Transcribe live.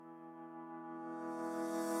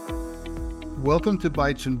Welcome to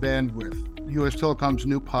Bytes and Bandwidth, U.S. Telecom's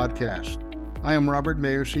new podcast. I am Robert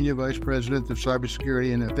Mayer, Senior Vice President of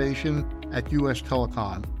Cybersecurity Innovation at U.S.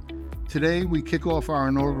 Telecom. Today, we kick off our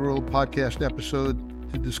inaugural podcast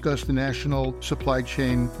episode to discuss the national supply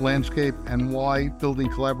chain landscape and why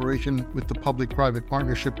building collaboration with the public-private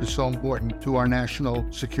partnership is so important to our national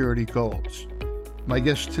security goals. My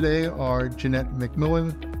guests today are Jeanette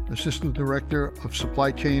McMillan, Assistant Director of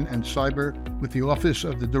Supply Chain and Cyber with the Office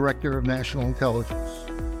of the Director of National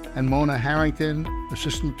Intelligence, and Mona Harrington,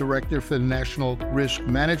 Assistant Director for the National Risk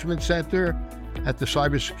Management Center at the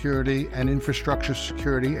Cybersecurity and Infrastructure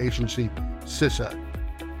Security Agency, CISA.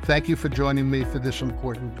 Thank you for joining me for this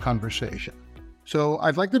important conversation. So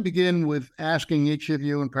I'd like to begin with asking each of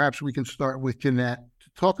you, and perhaps we can start with Jeanette, to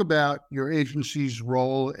talk about your agency's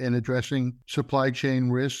role in addressing supply chain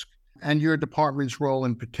risk and your department's role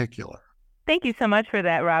in particular. Thank you so much for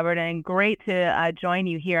that, Robert, and great to join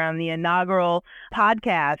you here on the inaugural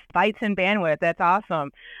podcast, Bytes and Bandwidth. That's awesome.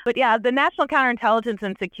 But yeah, the National Counterintelligence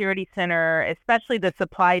and Security Center, especially the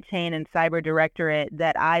Supply Chain and Cyber Directorate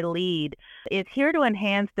that I lead, is here to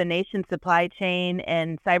enhance the nation's supply chain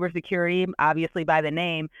and cybersecurity, obviously by the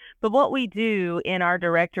name. But what we do in our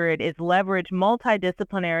directorate is leverage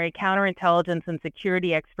multidisciplinary counterintelligence and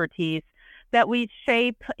security expertise that we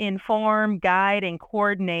shape, inform, guide, and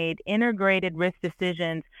coordinate integrated risk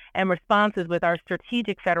decisions and responses with our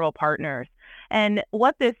strategic federal partners. And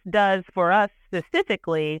what this does for us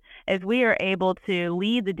specifically is we are able to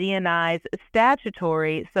lead the DNI's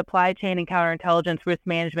statutory Supply Chain and Counterintelligence Risk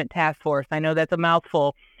Management Task Force. I know that's a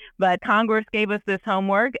mouthful, but Congress gave us this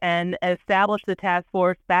homework and established the task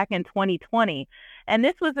force back in 2020. And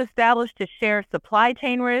this was established to share supply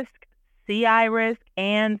chain risk, CI risk,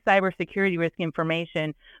 and cybersecurity risk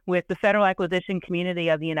information with the federal acquisition community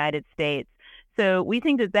of the United States. So we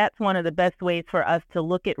think that that's one of the best ways for us to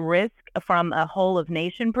look at risk from a whole of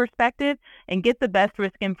nation perspective and get the best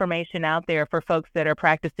risk information out there for folks that are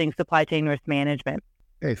practicing supply chain risk management.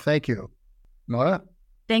 Hey, thank you. Nora?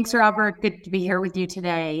 Thanks, Robert. Good to be here with you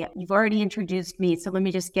today. You've already introduced me, so let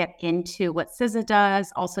me just get into what CISA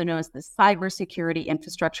does, also known as the Cybersecurity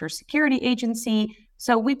Infrastructure Security Agency.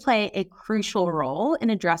 So we play a crucial role in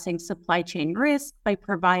addressing supply chain risk by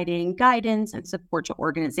providing guidance and support to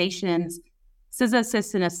organizations. CISA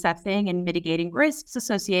assists in assessing and mitigating risks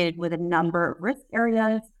associated with a number of risk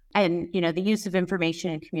areas and, the use of information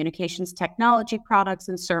and communications technology products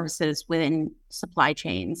and services within supply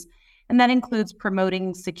chains. And that includes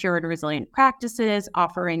promoting secure and resilient practices,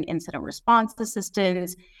 offering incident response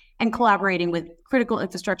assistance, and collaborating with critical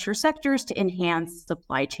infrastructure sectors to enhance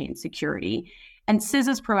supply chain security. And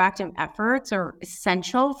CISA's proactive efforts are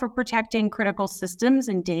essential for protecting critical systems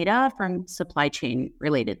and data from supply chain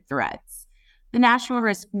related threats. The National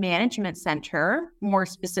Risk Management Center, more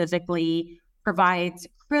specifically, provides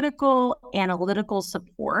critical analytical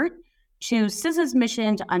support to CISA's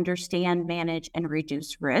mission to understand, manage, and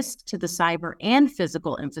reduce risk to the cyber and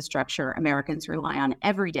physical infrastructure Americans rely on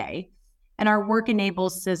every day. And our work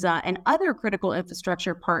enables CISA and other critical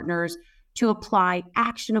infrastructure partners to apply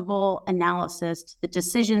actionable analysis to the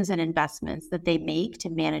decisions and investments that they make to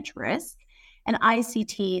manage risk. And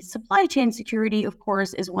ICT supply chain security, of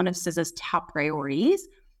course, is one of CISA's top priorities,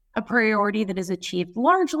 a priority that is achieved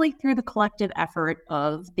largely through the collective effort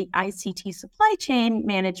of the ICT Supply Chain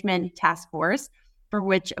Management Task Force, for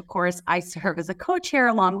which, of course, I serve as a co-chair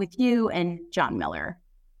along with you and John Miller.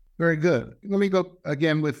 Very good. Let me go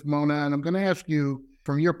again with Mona, and I'm going to ask you,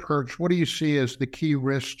 from your perch, what do you see as the key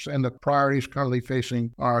risks and the priorities currently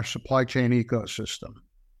facing our supply chain ecosystem?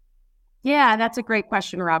 Yeah, that's a great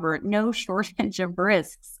question, Robert. No shortage of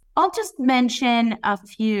risks. I'll just mention a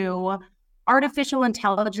few. Artificial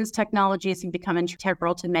intelligence technologies have become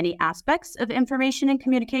integral to many aspects of information and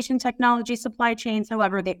communication technology supply chains.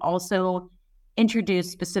 However, they also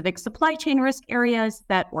introduce specific supply chain risk areas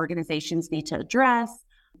that organizations need to address.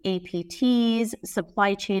 APTs,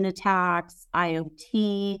 supply chain attacks,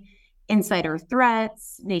 IoT, insider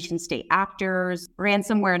threats, nation-state actors,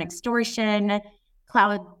 ransomware and extortion,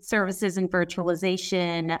 cloud services and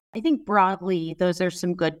virtualization. I think broadly, those are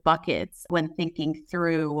some good buckets when thinking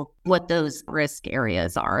through what those risk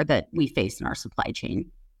areas are that we face in our supply chain.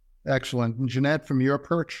 Excellent. And Jeanette, from your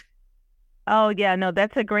perch? Oh, yeah, no,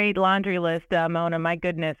 that's a great laundry list, Mona. My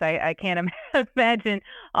goodness, I can't imagine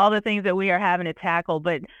all the things that we are having to tackle.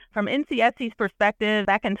 But from NCSC's perspective,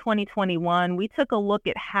 back in 2021, we took a look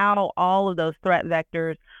at how all of those threat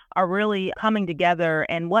vectors are really coming together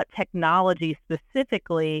and what technology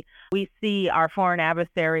specifically we see our foreign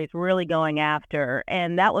adversaries really going after.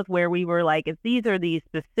 And that was where we were like, if these are these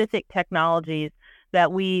specific technologies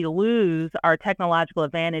that we lose our technological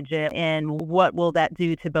advantage, and what will that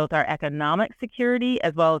do to both our economic security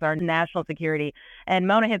as well as our national security? And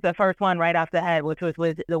Mona hit the first one right off the head, which was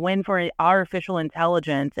with the win for artificial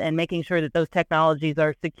intelligence and making sure that those technologies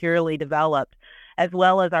are securely developed, as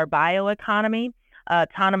well as our bioeconomy,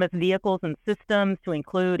 autonomous vehicles and systems to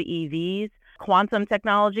include EVs, quantum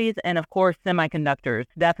technologies, and of course, semiconductors.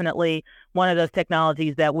 Definitely one of those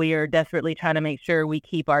technologies that we are desperately trying to make sure we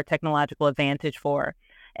keep our technological advantage for.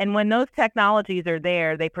 And when those technologies are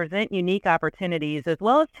there, they present unique opportunities as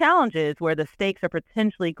well as challenges where the stakes are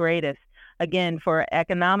potentially greatest, again, for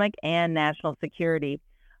economic and national security.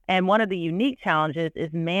 And one of the unique challenges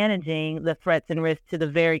is managing the threats and risks to the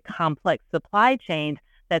very complex supply chains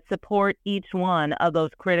that support each one of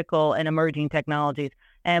those critical and emerging technologies,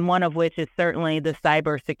 and one of which is certainly the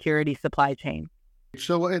cybersecurity supply chain.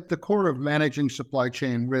 So at the core of managing supply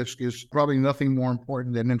chain risk is probably nothing more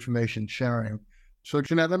important than information sharing. So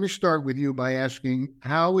Jeanette, let me start with you by asking,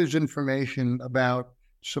 how is information about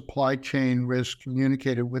supply chain risk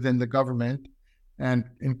communicated within the government, and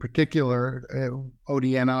in particular,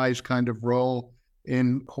 ODNI's kind of role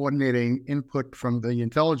in coordinating input from the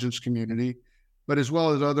intelligence community, but as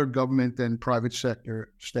well as other government and private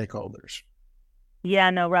sector stakeholders?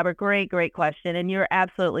 Yeah, no, Robert, great question. And you're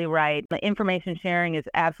absolutely right. The information sharing is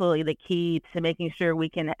absolutely the key to making sure we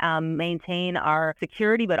can maintain our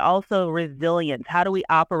security, but also resilience. How do we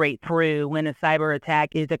operate through when a cyber attack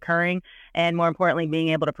is occurring? And more importantly, being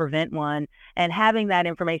able to prevent one. And having that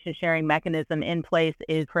information sharing mechanism in place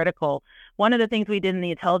is critical. One of the things we did in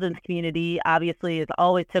the intelligence community, obviously, is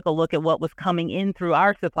always took a look at what was coming in through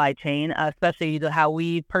our supply chain, especially how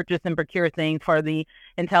we purchase and procure things for the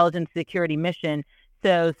intelligence security mission.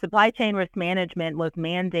 So supply chain risk management was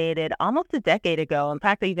mandated almost a decade ago, in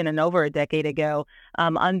fact, even over a decade ago,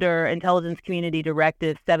 under Intelligence Community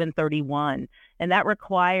Directive 731. And that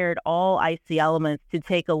required all IC elements to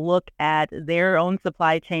take a look at their own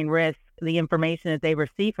supply chain risk, the information that they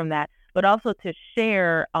receive from that, but also to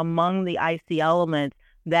share among the IC elements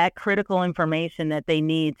that critical information that they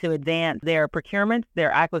need to advance their procurement,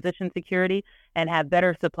 their acquisition security, and have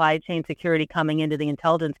better supply chain security coming into the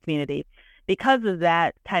intelligence community. Because of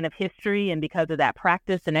that kind of history and because of that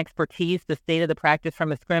practice and expertise, the state of the practice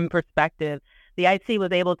from a SCRIM perspective, the IC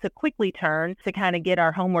was able to quickly turn to kind of get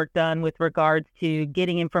our homework done with regards to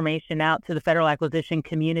getting information out to the federal acquisition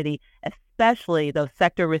community, especially those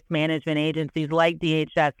sector risk management agencies like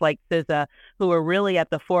DHS, like CISA, who are really at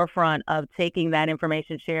the forefront of taking that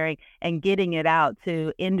information sharing and getting it out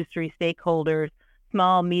to industry stakeholders,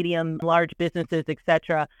 small, medium, large businesses, et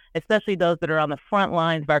cetera, especially those that are on the front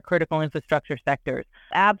lines of our critical infrastructure sectors,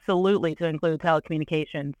 absolutely to include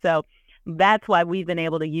telecommunications. So that's why we've been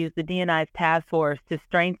able to use the DNI's task force to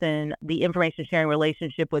strengthen the information sharing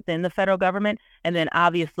relationship within the federal government, and then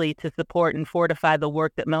obviously to support and fortify the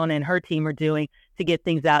work that Mona and her team are doing to get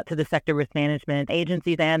things out to the sector risk management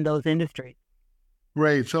agencies and those industries.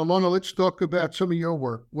 Great. So Mona, let's talk about some of your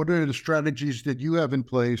work. What are the strategies that you have in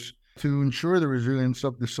place to ensure the resilience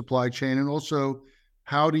of the supply chain? And also,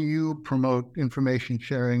 how do you promote information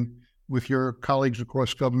sharing with your colleagues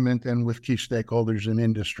across government and with key stakeholders in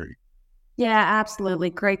industry? Yeah, absolutely.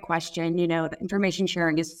 Great question. The information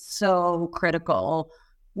sharing is so critical.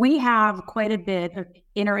 We have quite a bit of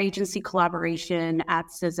interagency collaboration at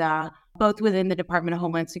CISA, both within the Department of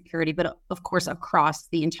Homeland Security, but of course across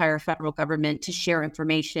the entire federal government to share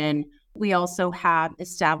information. We also have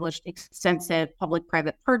established extensive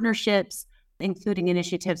public-private partnerships, including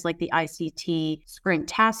initiatives like the ICT SCRIM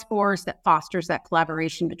Task Force that fosters that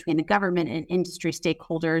collaboration between the government and industry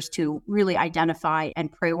stakeholders to really identify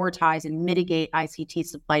and prioritize and mitigate ICT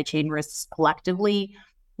supply chain risks collectively.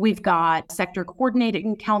 We've got sector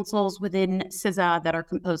coordinating councils within CISA that are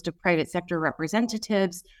composed of private sector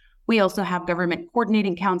representatives. We also have government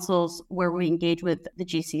coordinating councils where we engage with the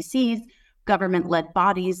GCCs, government-led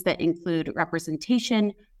bodies that include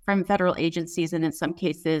representation from federal agencies, and in some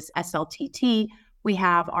cases, SLTT. We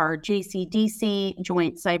have our JCDC,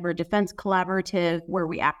 Joint Cyber Defense Collaborative, where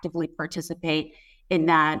we actively participate in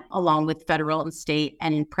that, along with federal and state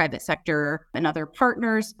and private sector and other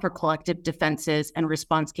partners for collective defenses and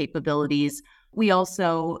response capabilities. We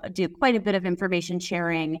also do quite a bit of information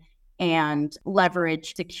sharing and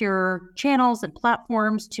leverage secure channels and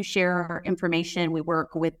platforms to share our information. We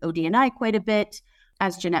work with ODNI quite a bit,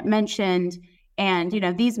 as Jeanette mentioned. And,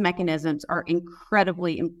 these mechanisms are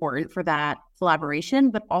incredibly important for that collaboration,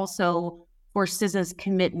 but also for CISA's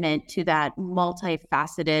commitment to that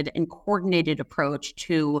multifaceted and coordinated approach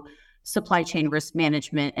to supply chain risk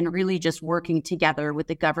management and really just working together with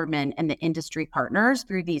the government and the industry partners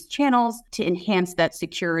through these channels to enhance that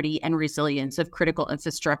security and resilience of critical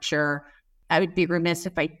infrastructure. I would be remiss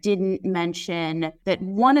if I didn't mention that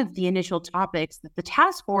one of the initial topics that the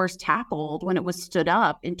task force tackled when it was stood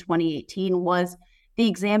up in 2018 was the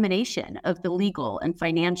examination of the legal and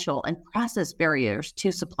financial and process barriers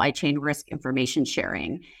to supply chain risk information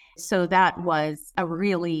sharing. So that was a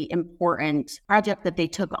really important project that they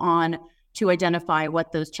took on to identify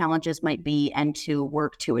what those challenges might be and to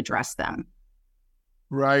work to address them.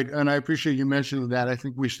 Right. And I appreciate you mentioning that. I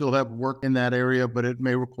think we still have work in that area, but it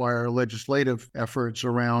may require legislative efforts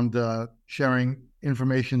around sharing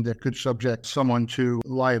information that could subject someone to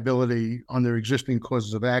liability on their existing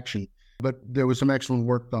causes of action. But there was some excellent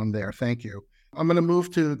work done there. Thank you. I'm going to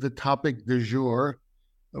move to the topic du jour,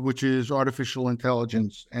 which is artificial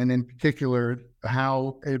intelligence, and in particular,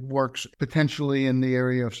 how it works potentially in the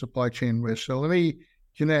area of supply chain risk. So let me,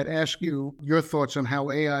 Jeanette, ask you your thoughts on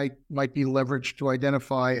how AI might be leveraged to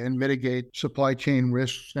identify and mitigate supply chain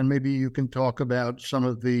risks. And maybe you can talk about some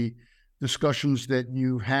of the discussions that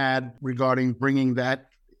you had regarding bringing that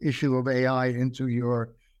issue of AI into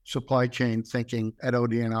your supply chain thinking at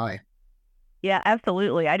ODNI. Yeah,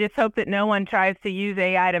 absolutely. I just hope that no one tries to use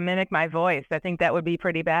AI to mimic my voice. I think that would be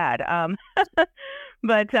pretty bad.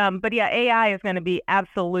 But yeah, AI is going to be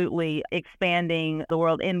absolutely expanding the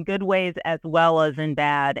world in good ways as well as in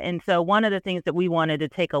bad. And so one of the things that we wanted to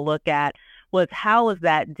take a look at was how is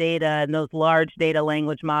that data and those large data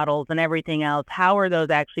language models and everything else, how are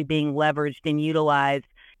those actually being leveraged and utilized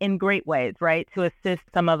in great ways, right, to assist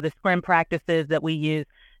some of the scrim practices that we use,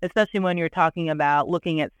 especially when you're talking about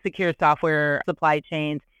looking at secure software supply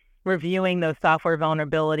chains, reviewing those software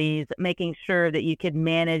vulnerabilities, making sure that you can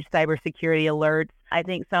manage cybersecurity alerts. I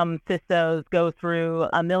think some CISOs go through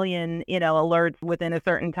 1 million, alerts within a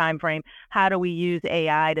certain time frame. How do we use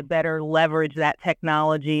AI to better leverage that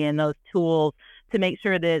technology and those tools to make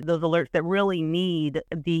sure that those alerts that really need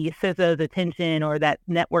the CISO's attention or that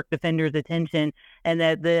network defender's attention, and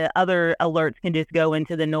that the other alerts can just go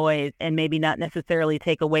into the noise and maybe not necessarily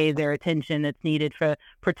take away their attention that's needed for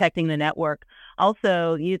protecting the network.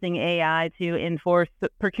 Also, using AI to enforce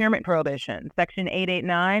procurement prohibitions. Section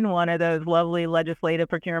 889, one of those lovely legislative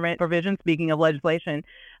procurement provisions, speaking of legislation,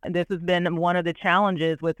 this has been one of the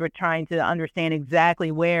challenges with trying to understand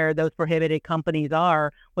exactly where those prohibited companies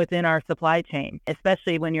are within our supply chain,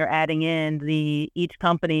 especially when you're adding in each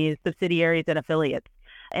company's subsidiaries and affiliates.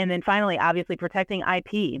 And then finally, obviously, protecting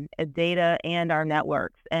IP, data, and our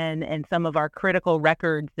networks, and some of our critical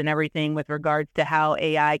records and everything with regards to how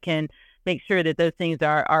AI can make sure that those things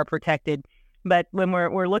are protected. But when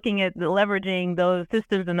we're looking at leveraging those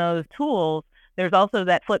systems and those tools, there's also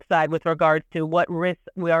that flip side with regards to what risks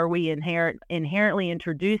are we inherently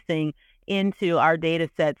introducing into our data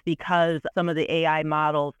sets, because some of the AI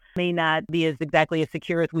models may not be exactly as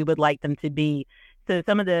secure as we would like them to be. So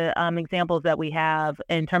some of the examples that we have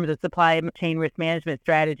in terms of supply chain risk management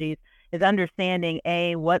strategies is understanding,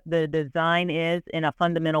 what the design is in a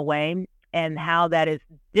fundamental way and how that is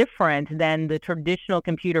different than the traditional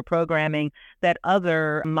computer programming that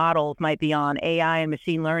other models might be on. AI and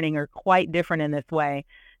machine learning are quite different in this way.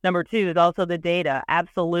 Number two is also the data.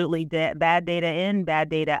 Absolutely bad data in, bad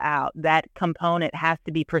data out. That component has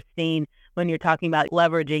to be pristine when you're talking about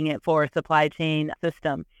leveraging it for a supply chain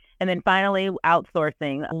system. And then finally,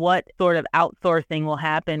 outsourcing. What sort of outsourcing will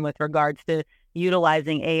happen with regards to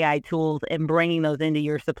utilizing AI tools and bringing those into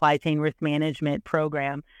your supply chain risk management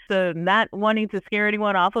program? So not wanting to scare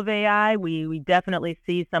anyone off of AI, we definitely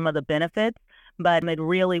see some of the benefits, but it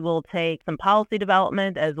really will take some policy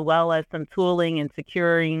development as well as some tooling and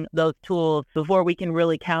securing those tools before we can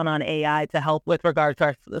really count on AI to help with regards to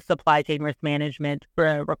our supply chain risk management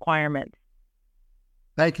requirements.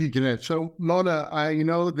 Thank you, Jeanette. So, Mona, I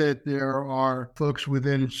know that there are folks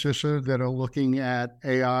within CISA that are looking at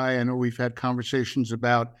AI. I know we've had conversations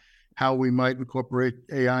about how we might incorporate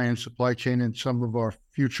AI in supply chain in some of our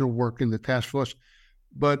future work in the task force.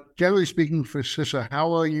 But generally speaking, for CISA,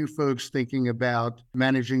 how are you folks thinking about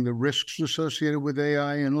managing the risks associated with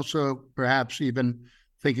AI, and also perhaps even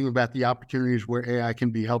thinking about the opportunities where AI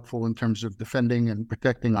can be helpful in terms of defending and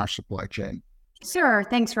protecting our supply chain? Sure.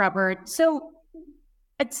 Thanks, Robert. So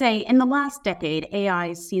I'd say in the last decade, AI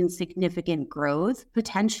has seen significant growth,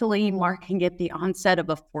 potentially marking it the onset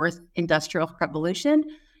of a fourth industrial revolution.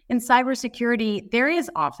 In cybersecurity, there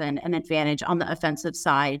is often an advantage on the offensive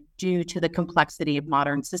side due to the complexity of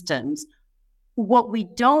modern systems. What we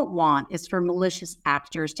don't want is for malicious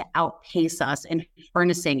actors to outpace us in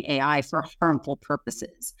harnessing AI for harmful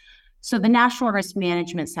purposes. So the National Risk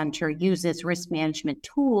Management Center uses risk management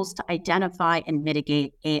tools to identify and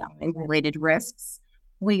mitigate AI-related risks.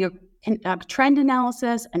 We conduct trend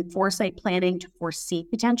analysis and foresight planning to foresee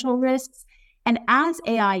potential risks. And as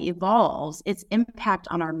AI evolves, its impact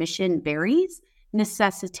on our mission varies,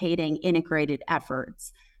 necessitating integrated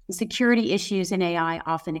efforts. Security issues in AI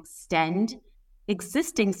often extend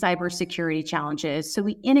existing cybersecurity challenges, so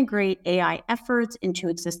we integrate AI efforts into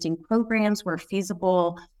existing programs where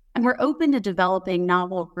feasible, and we're open to developing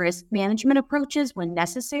novel risk management approaches when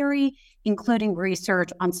necessary, including research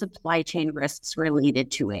on supply chain risks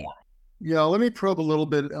related to AI. Yeah, let me probe a little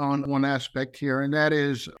bit on one aspect here, and that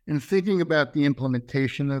is in thinking about the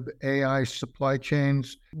implementation of AI supply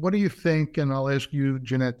chains, what do you think, and I'll ask you,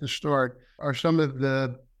 Jeanette, to start, are some of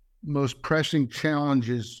the most pressing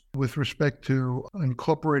challenges with respect to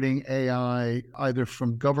incorporating AI, either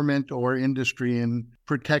from government or industry, in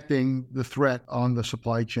protecting the threat on the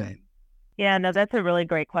supply chain? Yeah, no, that's a really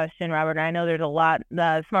great question, Robert. I know there's a lot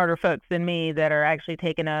smarter folks than me that are actually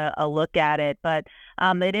taking a look at it, but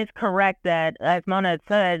it is correct that, as Mona had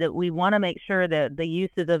said, that we want to make sure that the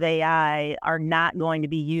uses of AI are not going to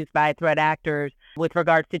be used by threat actors with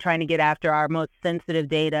regards to trying to get after our most sensitive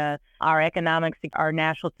data. Our economics, our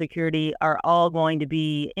national security are all going to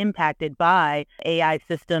be impacted by AI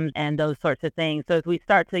systems and those sorts of things. So as we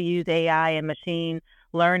start to use AI and machine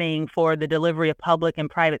learning for the delivery of public and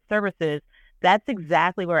private services, that's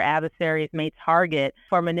exactly where adversaries may target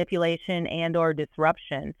for manipulation and or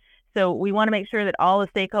disruption. So we want to make sure that all the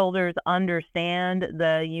stakeholders understand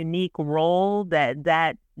the unique role that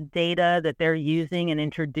data that they're using and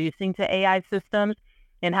introducing to AI systems,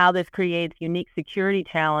 and how this creates unique security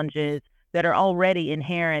challenges that are already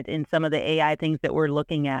inherent in some of the AI things that we're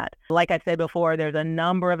looking at. Like I said before, there's a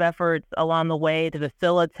number of efforts along the way to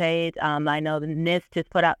facilitate. I know the NIST has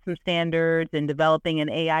put out some standards in developing an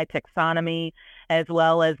AI taxonomy, as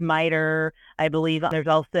well as MITRE. I believe there's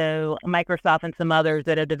also Microsoft and some others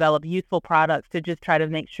that have developed useful products to just try to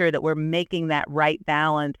make sure that we're making that right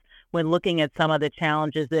balance when looking at some of the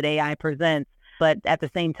challenges that AI presents, but at the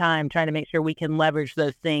same time, trying to make sure we can leverage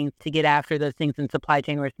those things to get after those things in supply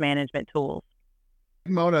chain risk management tools.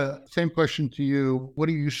 Mona, same question to you. What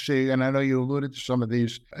do you see, and I know you alluded to some of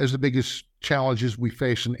these, as the biggest challenges we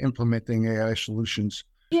face in implementing AI solutions?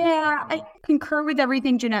 Yeah, I concur with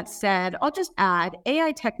everything Jeanette said. I'll just add,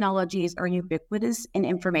 AI technologies are ubiquitous in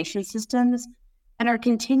information systems and are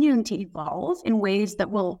continuing to evolve in ways that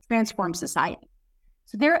will transform society.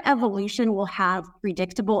 So their evolution will have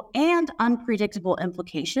predictable and unpredictable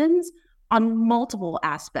implications on multiple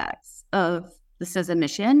aspects of the CISA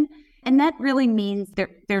mission. And that really means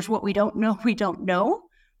there's what we don't know,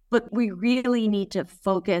 but we really need to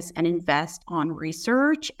focus and invest on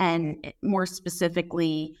research and, more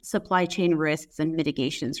specifically, supply chain risks and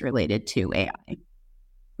mitigations related to AI,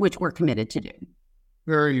 which we're committed to do.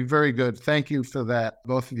 Very, very good. Thank you for that,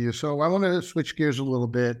 both of you. So I want to switch gears a little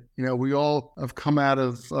bit. You know, we all have come out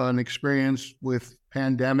of an experience with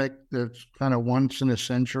pandemic that's kind of once in a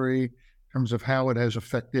century in terms of how it has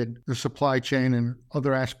affected the supply chain and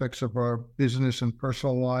other aspects of our business and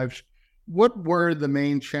personal lives. What were the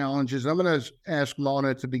main challenges? I'm going to ask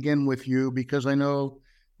Mona to begin with you, because I know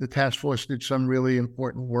the task force did some really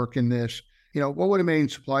important work in this. You know, what were the main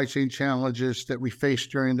supply chain challenges that we faced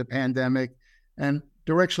during the pandemic? And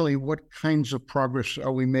directionally, what kinds of progress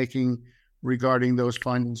are we making regarding those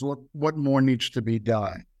findings? What more needs to be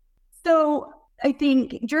done? So I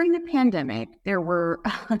think during the pandemic, there were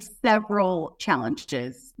several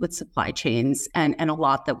challenges with supply chains and a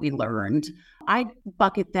lot that we learned. I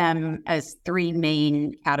bucket them as three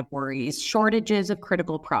main categories: shortages of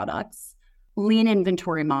critical products, lean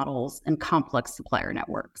inventory models, and complex supplier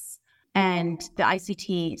networks. And the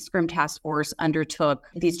ICT Scrum Task Force undertook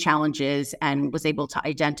these challenges and was able to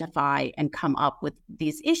identify and come up with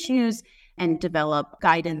these issues and develop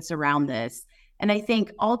guidance around this. And I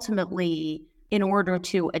think ultimately, in order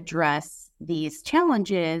to address these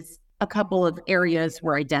challenges, a couple of areas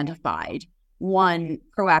were identified. One,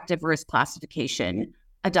 proactive risk classification,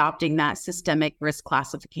 adopting that systemic risk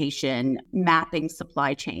classification, mapping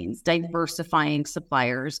supply chains, diversifying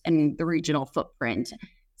suppliers and the regional footprint,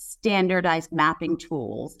 standardized mapping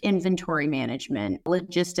tools, inventory management,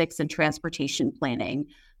 logistics and transportation planning.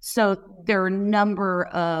 So there are a number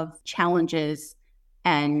of challenges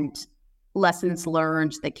and lessons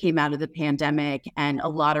learned that came out of the pandemic, and a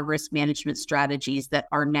lot of risk management strategies that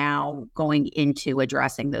are now going into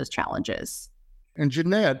addressing those challenges. And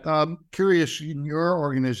Jeanette, I'm curious, in your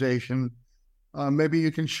organization, Maybe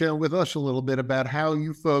you can share with us a little bit about how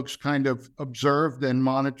you folks kind of observed and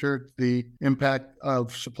monitored the impact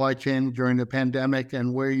of supply chain during the pandemic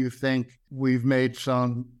and where you think we've made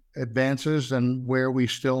some advances and where we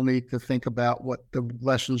still need to think about what the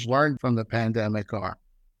lessons learned from the pandemic are.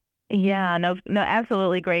 Yeah, no,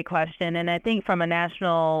 absolutely great question. And I think from a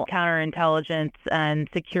national counterintelligence and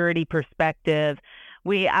security perspective,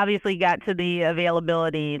 we obviously got to the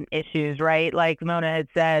availability issues, right? Like Mona had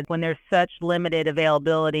said, when there's such limited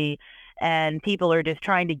availability and people are just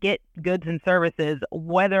trying to get goods and services,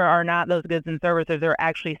 whether or not those goods and services are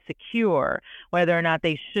actually secure, whether or not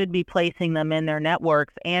they should be placing them in their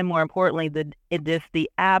networks, and more importantly, the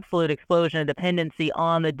absolute explosion of dependency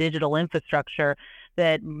on the digital infrastructure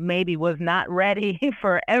that maybe was not ready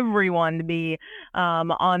for everyone to be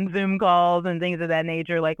on Zoom calls and things of that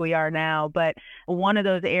nature like we are now. But one of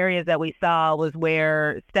those areas that we saw was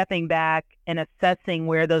where stepping back and assessing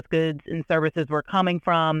where those goods and services were coming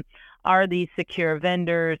from. Are these secure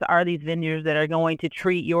vendors? Are these vendors that are going to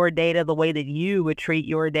treat your data the way that you would treat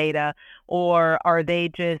your data? Or are they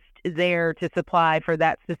just there to supply for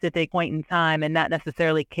that specific point in time and not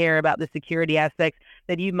necessarily care about the security aspects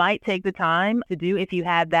that you might take the time to do if you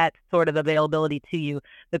had that sort of availability to you?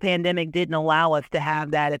 The pandemic didn't allow us to have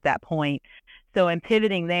that at that point. So in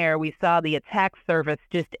pivoting there, we saw the attack surface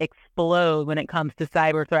just explode when it comes to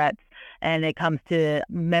cyber threats and it comes to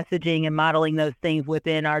messaging and modeling those things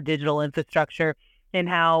within our digital infrastructure, and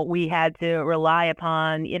how we had to rely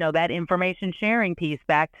upon, that information sharing piece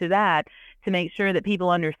back to that to make sure that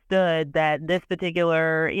people understood that this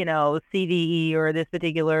particular, CVE or this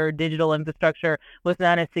particular digital infrastructure was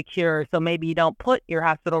not as secure. So maybe you don't put your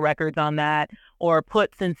hospital records on that or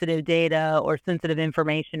put sensitive data or sensitive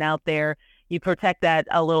information out there. You protect that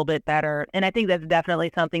a little bit better. And I think that's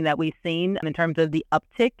definitely something that we've seen in terms of the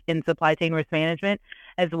uptick in supply chain risk management,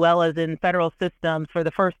 as well as in federal systems. For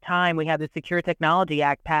the first time, we have the Secure Technology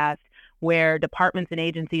Act passed, where departments and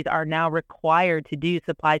agencies are now required to do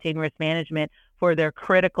supply chain risk management for their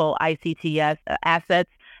critical ICTS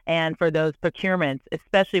assets and for those procurements,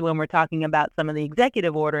 especially when we're talking about some of the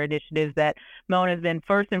executive order initiatives that Mona has been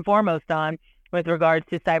first and foremost on with regards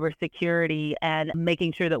to cybersecurity and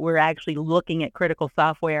making sure that we're actually looking at critical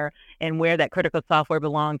software and where that critical software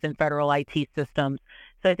belongs in federal IT systems.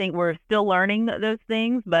 So I think we're still learning those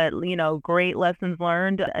things, but great lessons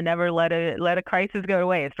learned. Never let a crisis go to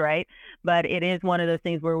waste, right? But it is one of those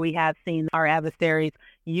things where we have seen our adversaries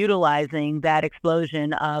utilizing that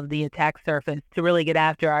explosion of the attack surface to really get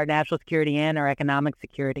after our national security and our economic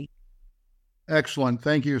security. Excellent.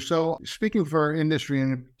 Thank you. So speaking for industry,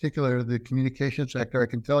 and in particular the communication sector, I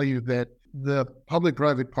can tell you that the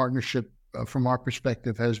public-private partnership from our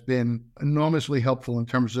perspective has been enormously helpful in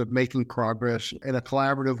terms of making progress in a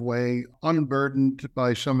collaborative way, unburdened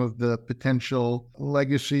by some of the potential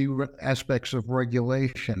legacy aspects of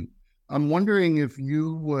regulation. I'm wondering if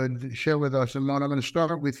you would share with us, and Mona, I'm going to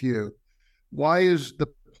start with you. Why is the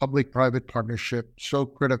public-private partnership so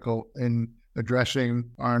critical in addressing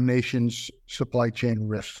our nation's supply chain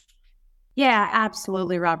risks? Yeah,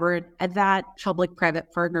 absolutely, Robert. That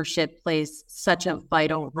public-private partnership plays such a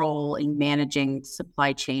vital role in managing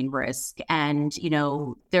supply chain risk. And,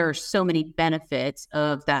 there are so many benefits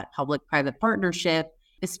of that public-private partnership,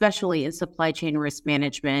 especially in supply chain risk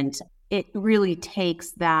management. It really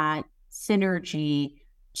takes that synergy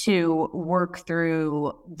to work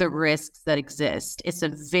through the risks that exist. It's a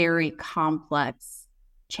very complex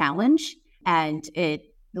challenge, and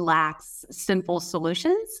it lacks simple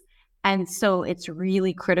solutions. And so it's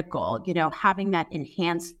really critical, having that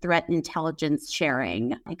enhanced threat intelligence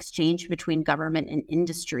sharing, exchange between government and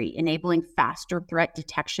industry, enabling faster threat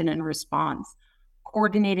detection and response,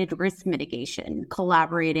 coordinated risk mitigation,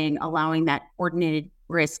 collaborating, allowing that coordinated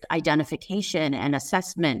risk identification and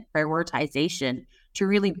assessment, prioritization to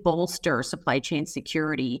really bolster supply chain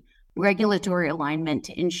security, regulatory alignment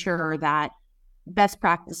to ensure that best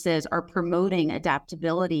practices are promoting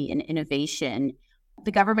adaptability and innovation.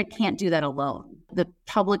 The government can't do that alone. The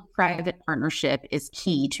public-private partnership is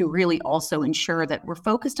key to really also ensure that we're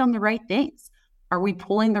focused on the right things. Are we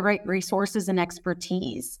pulling the right resources and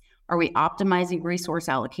expertise? Are we optimizing resource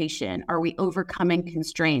allocation? Are we overcoming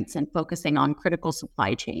constraints and focusing on critical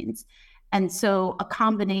supply chains? And so a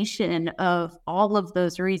combination of all of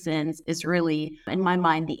those reasons is really, in my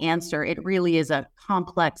mind, the answer. It really is a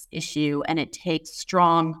complex issue, and it takes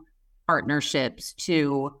strong partnerships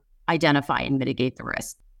to identify and mitigate the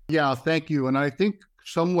risk. Yeah, thank you. And I think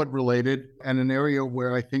somewhat related, and an area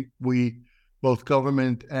where I think we, both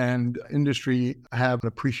government and industry, have an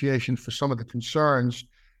appreciation for some of the concerns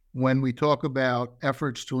when we talk about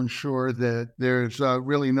efforts to ensure that there's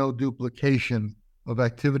really no duplication of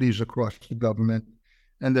activities across the government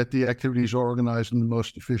and that the activities are organized in the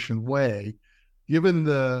most efficient way. Given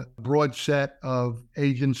the broad set of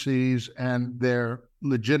agencies and their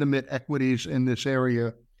legitimate equities in this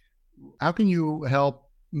area, how can you help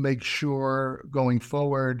make sure going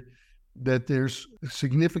forward that there's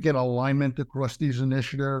significant alignment across these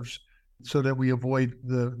initiatives so that we avoid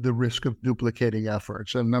the risk of duplicating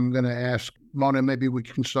efforts? And I'm going to ask Mona, maybe we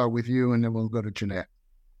can start with you and then we'll go to Jeanette.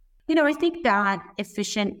 I think that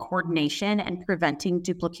efficient coordination and preventing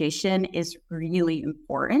duplication is really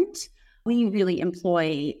important. We really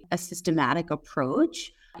employ a systematic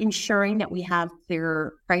approach, ensuring that we have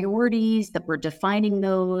clear priorities, that we're defining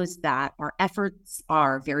those, that our efforts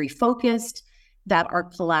are very focused, that our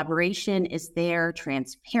collaboration is there,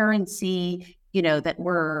 transparency, that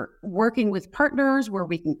we're working with partners where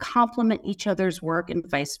we can complement each other's work and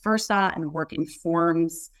vice versa, and work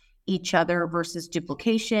informs each other versus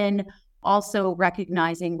duplication. Also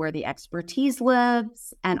recognizing where the expertise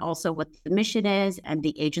lives and also what the mission is and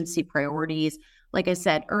the agency priorities. Like I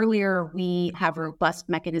said earlier, we have robust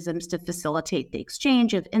mechanisms to facilitate the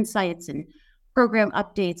exchange of insights and program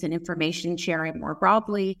updates and information sharing more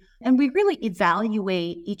broadly. And we really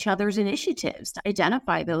evaluate each other's initiatives to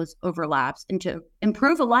identify those overlaps and to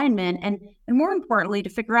improve alignment and more importantly, to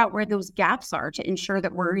figure out where those gaps are to ensure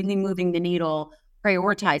that we're really moving the needle,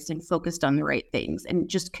 prioritized and focused on the right things, and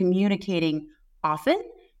just communicating often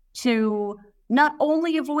to not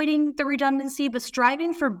only avoiding the redundancy, but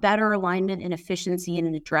striving for better alignment and efficiency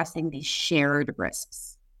in addressing these shared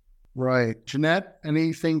risks. Right. Jeanette,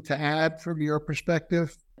 anything to add from your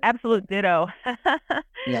perspective? Absolute ditto.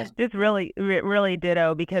 Yes. Just really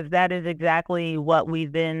ditto, because that is exactly what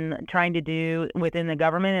we've been trying to do within the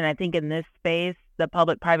government. And I think in this space, the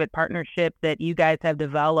public-private partnership that you guys have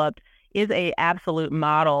developed is a absolute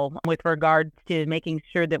model with regards to making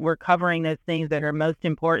sure that we're covering those things that are most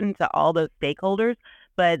important to all those stakeholders,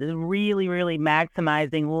 but really, really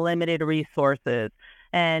maximizing limited resources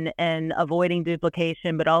and avoiding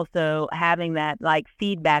duplication, but also having that like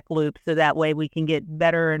feedback loop so that way we can get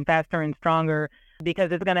better and faster and stronger,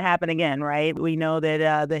 because it's going to happen again, right? We know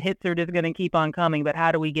that the hits are just going to keep on coming, but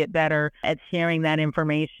how do we get better at sharing that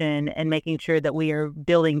information and making sure that we are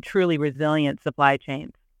building truly resilient supply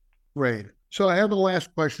chains? Great. So I have the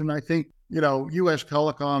last question. I think, U.S.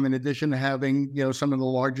 Telecom, in addition to having, some of the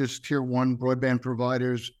largest tier one broadband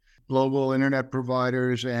providers, global internet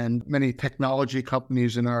providers, and many technology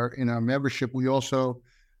companies in our membership, we also,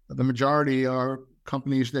 the majority are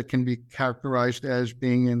companies that can be characterized as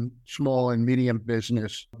being in small and medium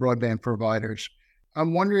business broadband providers.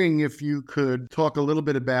 I'm wondering if you could talk a little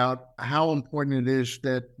bit about how important it is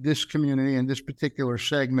that this community and this particular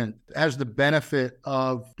segment has the benefit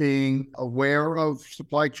of being aware of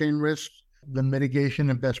supply chain risks, the mitigation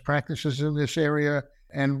and best practices in this area,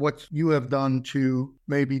 and what you have done to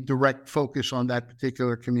maybe direct focus on that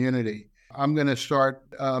particular community. I'm going to start,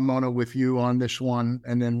 Mona, with you on this one,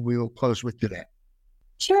 and then we'll close with Jeanette.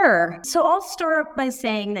 Sure. So I'll start by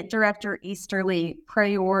saying that Director Easterly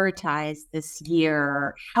prioritized this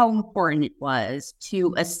year how important it was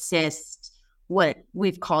to assist what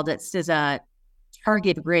we've called at CISA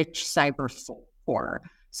target-rich cyber core.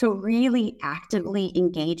 So really actively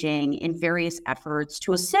engaging in various efforts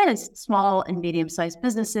to assist small and medium-sized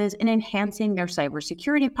businesses in enhancing their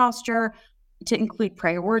cybersecurity posture, to include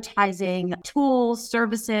prioritizing tools,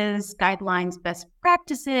 services, guidelines, best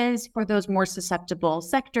practices for those more susceptible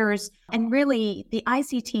sectors. And really, the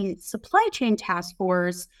ICT Supply Chain Task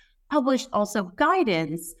Force published also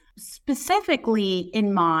guidance specifically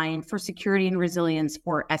in mind for security and resilience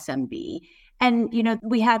for SMB. And,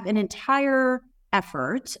 we have an entire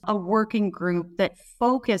effort, a working group that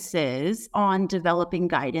focuses on developing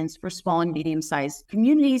guidance for small and medium-sized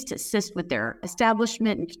communities to assist with their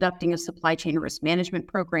establishment and conducting of supply chain risk management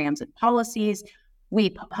programs and policies. We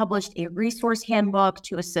published a resource handbook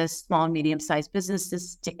to assist small and medium-sized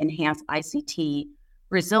businesses to enhance ICT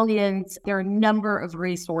resilience. There are a number of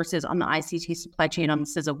resources on the ICT supply chain on the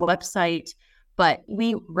CISA website, but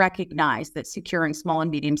we recognize that securing small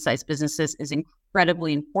and medium-sized businesses is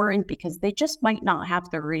incredibly important because they just might not have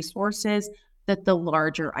the resources that the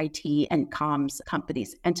larger IT and comms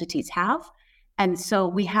companies, entities have. And so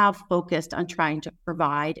we have focused on trying to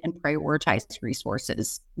provide and prioritize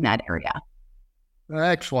resources in that area.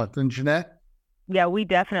 Excellent. And Jeanette? Yeah, we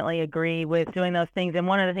definitely agree with doing those things. And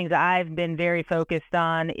one of the things I've been very focused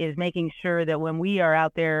on is making sure that when we are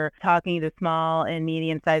out there talking to small and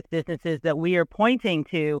medium-sized businesses, that we are pointing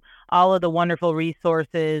to all of the wonderful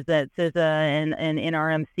resources that CISA and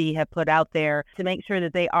NRMC have put out there to make sure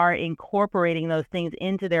that they are incorporating those things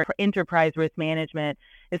into their enterprise risk management.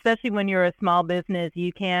 Especially when you're a small business,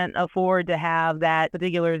 you can't afford to have that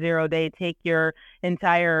particular 0 day take your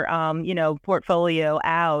entire, portfolio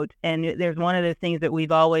out. And there's one of those things that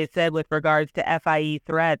we've always said with regards to FIE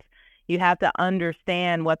threats. You have to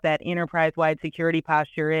understand what that enterprise-wide security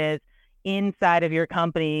posture is inside of your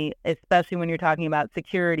company, especially when you're talking about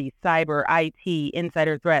security, cyber, IT,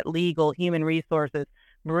 insider threat, legal, human resources,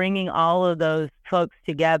 bringing all of those folks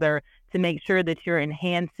together to make sure that you're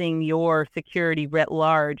enhancing your security writ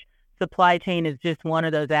large. Supply chain is just one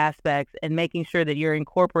of those aspects, and making sure that you're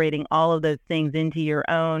incorporating all of those things into your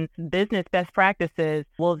own business best practices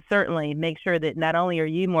will certainly make sure that not only are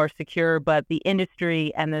you more secure, but the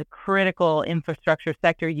industry and the critical infrastructure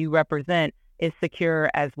sector you represent is secure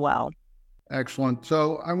as well. Excellent.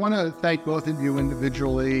 So I want to thank both of you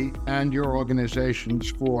individually and your organizations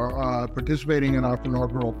for participating in our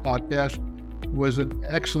inaugural podcast. It was an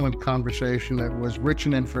excellent conversation. It was rich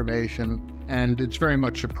in information, and it's very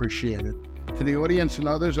much appreciated. To the audience and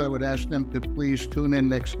others, I would ask them to please tune in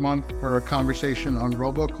next month for a conversation on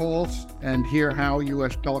robocalls and hear how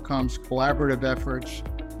U.S. Telecom's collaborative efforts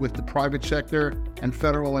with the private sector and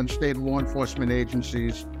federal and state law enforcement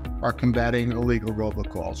agencies are combating illegal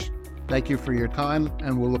robocalls. Thank you for your time,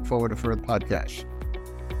 and we'll look forward to further podcasts.